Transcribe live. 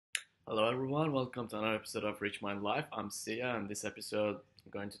Hello everyone, welcome to another episode of Rich Mind Life. I'm Sia, and this episode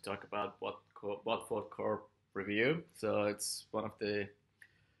I'm going to talk about Watford Corp review. So it's one of the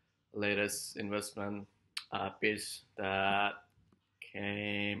latest investment pieces that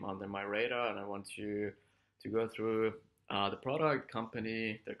came under my radar, and I want you to go through the product,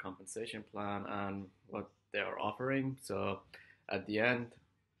 company, their compensation plan, and what they are offering. So at the end,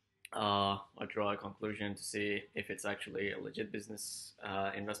 I draw a conclusion to see if it's actually a legit business,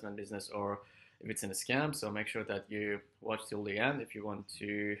 investment business, or if it's in a scam. So make sure that you watch till the end if you want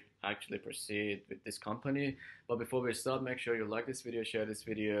to actually proceed with this company. But before we start, make sure you like this video, share this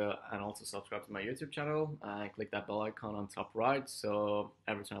video, and also subscribe to my YouTube channel and click that bell icon on top right. So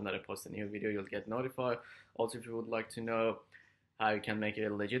every time that I post a new video, you'll get notified. Also, if you would like to know how you can make a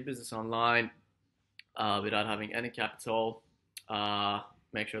legit business online without having any capital,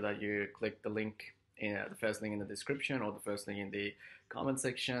 make sure that you click the link in the first link in the description or the first link in the comment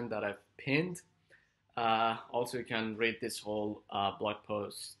section that I've pinned. Also, you can read this whole blog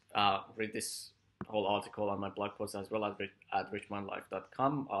post, read this whole article on my blog post as well at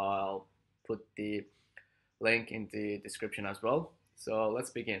richmindlife.com. I'll put the link in the description as well. So let's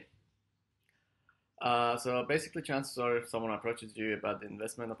begin. So basically, chances are someone approaches you about the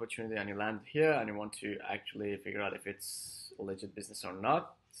investment opportunity and you land here and you want to actually figure out if it's a legit business or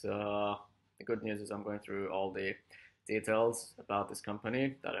not. So the good news is I'm going through all the details about this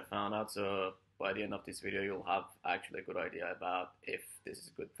company that I found out. So by the end of this video, you'll have actually a good idea about if this is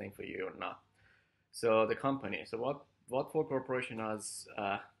a good thing for you or not. So the company. So Watford Corporation has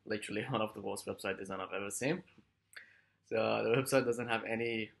literally one of the worst website design I've ever seen. So the website doesn't have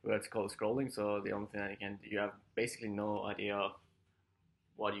any vertical scrolling, so the only thing that you have basically no idea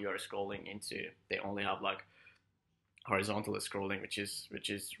what you are scrolling into. They only have like horizontal scrolling, which is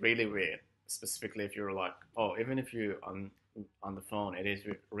really weird. Specifically, if you're like, oh, even if you on the phone, it is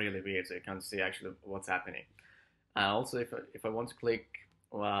really weird. So you can't see actually what's happening. Also, if I want to click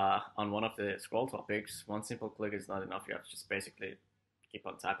on one of the scroll topics, one simple click is not enough. You have to just basically keep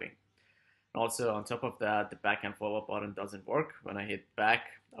on tapping. Also, on top of that, the back and forward button doesn't work. When I hit back,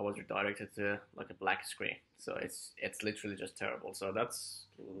 I was redirected to like a black screen. So it's literally just terrible. So that's,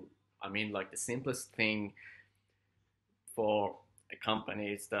 I mean, like the simplest thing for a company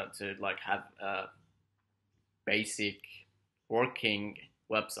is that to like have a basic working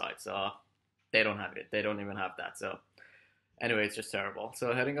website. So they don't have it. They don't even have that. So anyway, it's just terrible.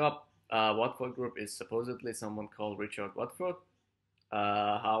 So heading up, Watford Group is supposedly someone called Richard Watford.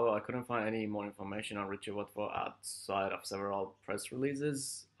 However, I couldn't find any more information on Richard Watford outside of several press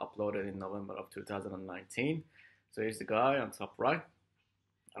releases uploaded in November of 2019. So here's the guy on top right.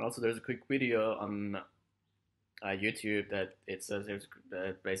 And also there's a quick video on YouTube that it says it's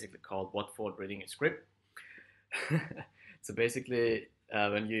basically called Watford Reading a Script. So basically,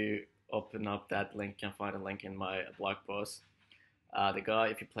 when you open up that link, you can find a link in my blog post. The guy,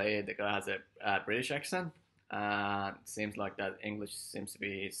 if you play it, the guy has a British accent. It seems like that English seems to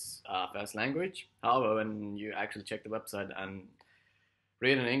be his first language. However, when you actually check the website and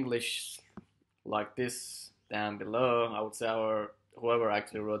read in English like this down below, I would say whoever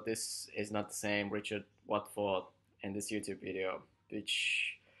actually wrote this is not the same Richard Watford in this YouTube video,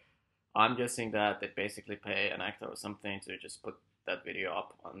 which I'm guessing that they basically pay an actor or something to just put that video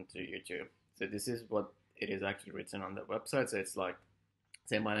up onto YouTube. So this is what it is actually written on the website. So it's like,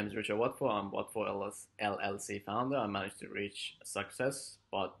 say, my name is Richard Watford. I'm Watford LLC founder. I managed to reach success,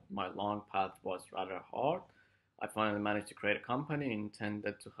 but my long path was rather hard. I finally managed to create a company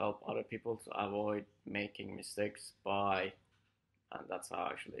intended to help other people to avoid making mistakes by, and that's how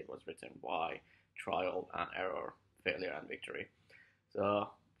actually it was written, by trial and error, failure and victory. So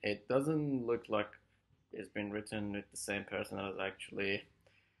it doesn't look like it's been written with the same person that actually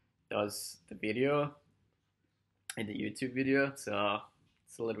does the video in the YouTube video. So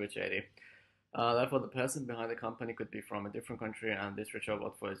it's a little bit shady. Therefore, the person behind the company could be from a different country, and this Richard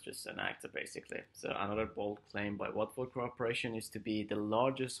Watford is just an actor, basically. So another bold claim by Watford Corporation is to be the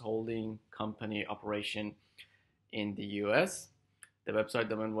largest holding company operation in the US. The website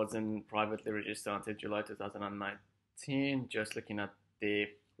domain wasn't privately registered until July 2019. Just looking at the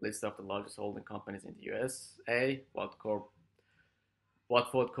list of the largest holding companies in the USA, Watford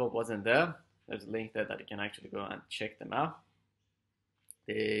Corp wasn't there. There's a link there that you can actually go and check them out.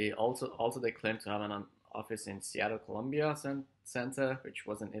 They also they claim to have an office in Seattle, Columbia Center, which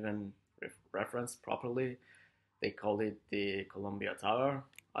wasn't even referenced properly. They called it the Columbia Tower.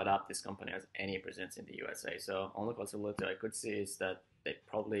 I doubt this company has any presence in the USA. So only possibility I could see is that they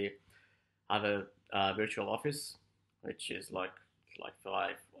probably have a virtual office, which is like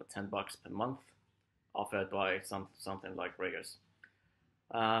 $5 or $10 per month, offered by something like Riggers.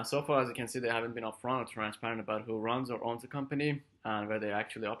 So far, as you can see, they haven't been upfront or transparent about who runs or owns the company and where they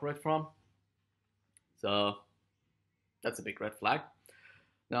actually operate from. So that's a big red flag.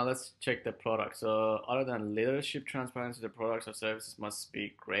 Now let's check the product. So other than leadership transparency, the products or services must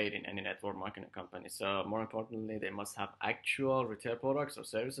be great in any network marketing company. So more importantly, they must have actual retail products or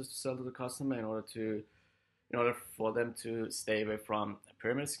services to sell to the customer in order for them to stay away from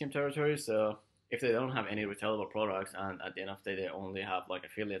pyramid scheme territory. So if they don't have any retailable products and at the end of the day they only have like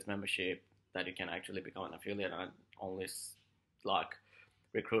affiliate membership that you can actually become an affiliate and only like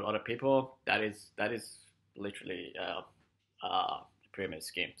recruit other people, that is literally a pyramid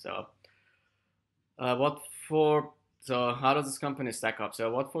scheme. So what for? So how does this company stack up?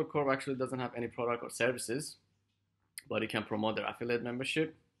 So Watford Corp actually doesn't have any product or services, but you can promote their affiliate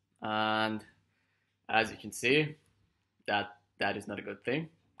membership, and as you can see, that is not a good thing.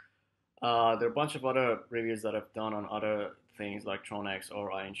 There are a bunch of other reviews that I've done on other things like Tronex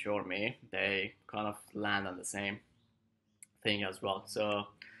or I Insure Me. They kind of land on the same thing as well. So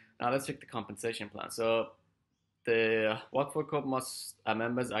now let's check the compensation plan. So the Watford Corp must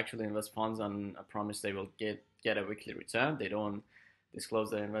members actually invest funds on a promise they will get a weekly return. They don't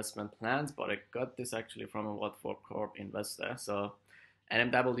disclose their investment plans, but I got this actually from a Watford Corp investor. So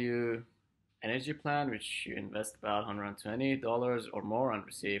NMW energy plan, which you invest about $120 or more and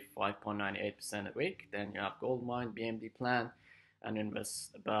receive 5.98% a week. Then you have gold mine BMD plan and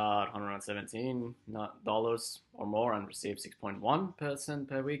invest about $117 or more and receive 6.1%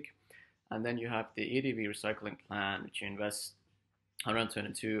 per week. And then you have the EDV recycling plan, which you invest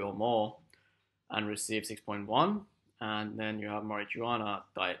 122 or more and receive 6.1. And then you have marijuana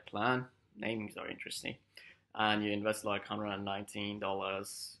diet plan. Namings are interesting. And you invest like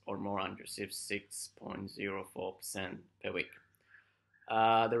 $119 or more and receive 6.04% per week.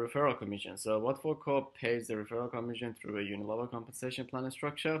 The referral commission. So Watford Corp pays the referral commission through a unilevel compensation plan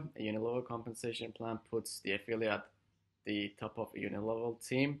structure. A unilevel compensation plan puts the affiliate at the top of a unilevel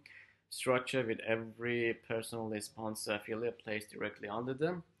team structure with every personally sponsored affiliate placed directly under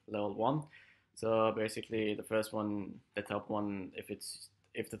them, level 1. So basically the first one, the top one,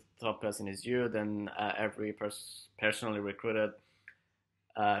 if the top person is you, then every personally recruited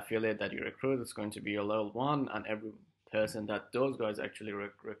affiliate that you recruit is going to be your level 1, and every person that those guys actually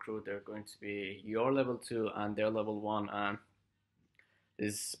recruit, they're going to be your level 2 and their level 1, and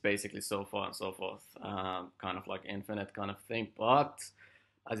this is basically so far and so forth, kind of like infinite kind of thing. But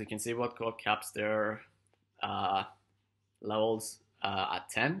as you can see, Watford caps their levels at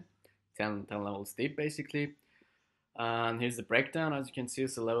 10 levels deep basically. And here's the breakdown. As you can see,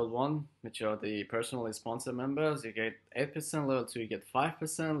 it's a level 1, which are the personally sponsored members. You get 8%, level 2 you get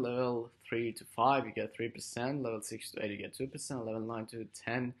 5%, level 3 to 5 you get 3%, level 6 to 8 you get 2%, level 9 to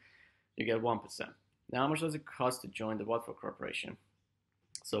 10 you get 1%. Now how much does it cost to join the Watford Corporation?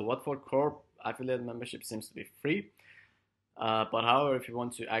 So Watford Corp affiliate membership seems to be free. But however, if you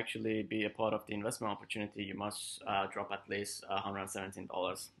want to actually be a part of the investment opportunity, you must drop at least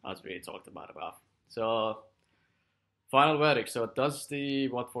 $117, as we talked about above. So final verdict. So does the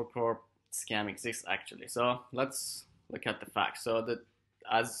Watford Corp scam exist actually? So let's look at the facts. So that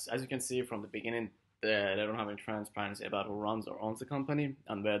as you can see from the beginning, they don't have any transparency about who runs or owns the company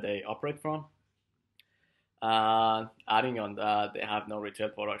and where they operate from. Adding on that, they have no retail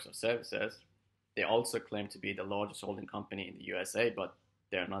products or services. They also claim to be the largest holding company in the USA, but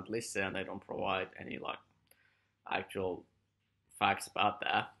they're not listed and they don't provide any like actual facts about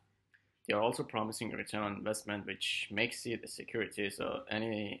that. They are also promising a return on investment, which makes it a security. So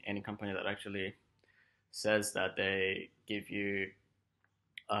any company that actually says that they give you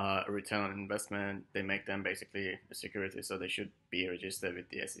a return on investment, they make them basically a security. So they should be registered with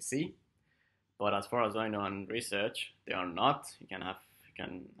the SEC. But as far as I know in research, they are not. You can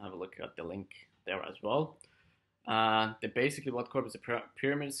have a look at the link there as well. Basically, Watford Corp is a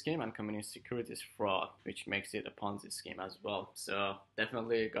pyramid scheme and community securities fraud, which makes it a Ponzi scheme as well. So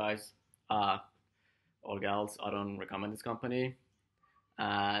definitely, guys or gals, I don't recommend this company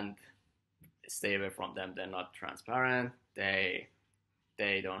and stay away from them. They're not transparent. They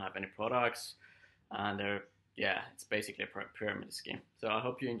don't have any products, and it's basically a pyramid scheme. So I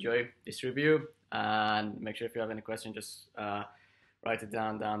hope you enjoy this review, and make sure if you have any questions, just write it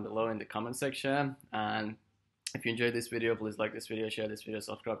down below in the comment section. And if you enjoyed this video, please like this video, share this video,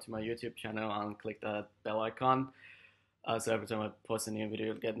 subscribe to my YouTube channel, and click that bell icon. So every time I post a new video,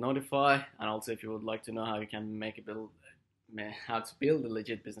 you'll get notified. And also, if you would like to know how you can how to build a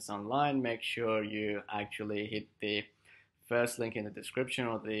legit business online, make sure you actually hit the first link in the description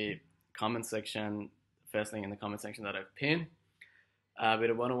or the comment section, first link in the comment section that I've pinned. With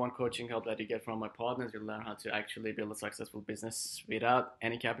the one-on-one coaching help that you get from my partners, you'll learn how to actually build a successful business without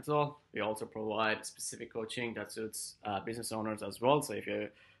any capital. We also provide specific coaching that suits business owners as well. So if you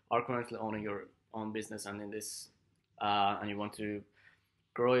are currently owning your own business and in this, and you want to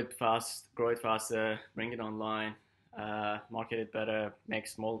grow it faster, bring it online, market it better, make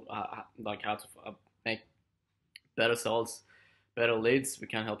small, like how to make better sales, better leads, we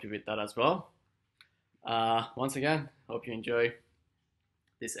can help you with that as well. Once again, hope you enjoy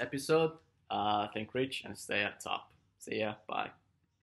this episode. Think rich and stay at top. See ya. Bye.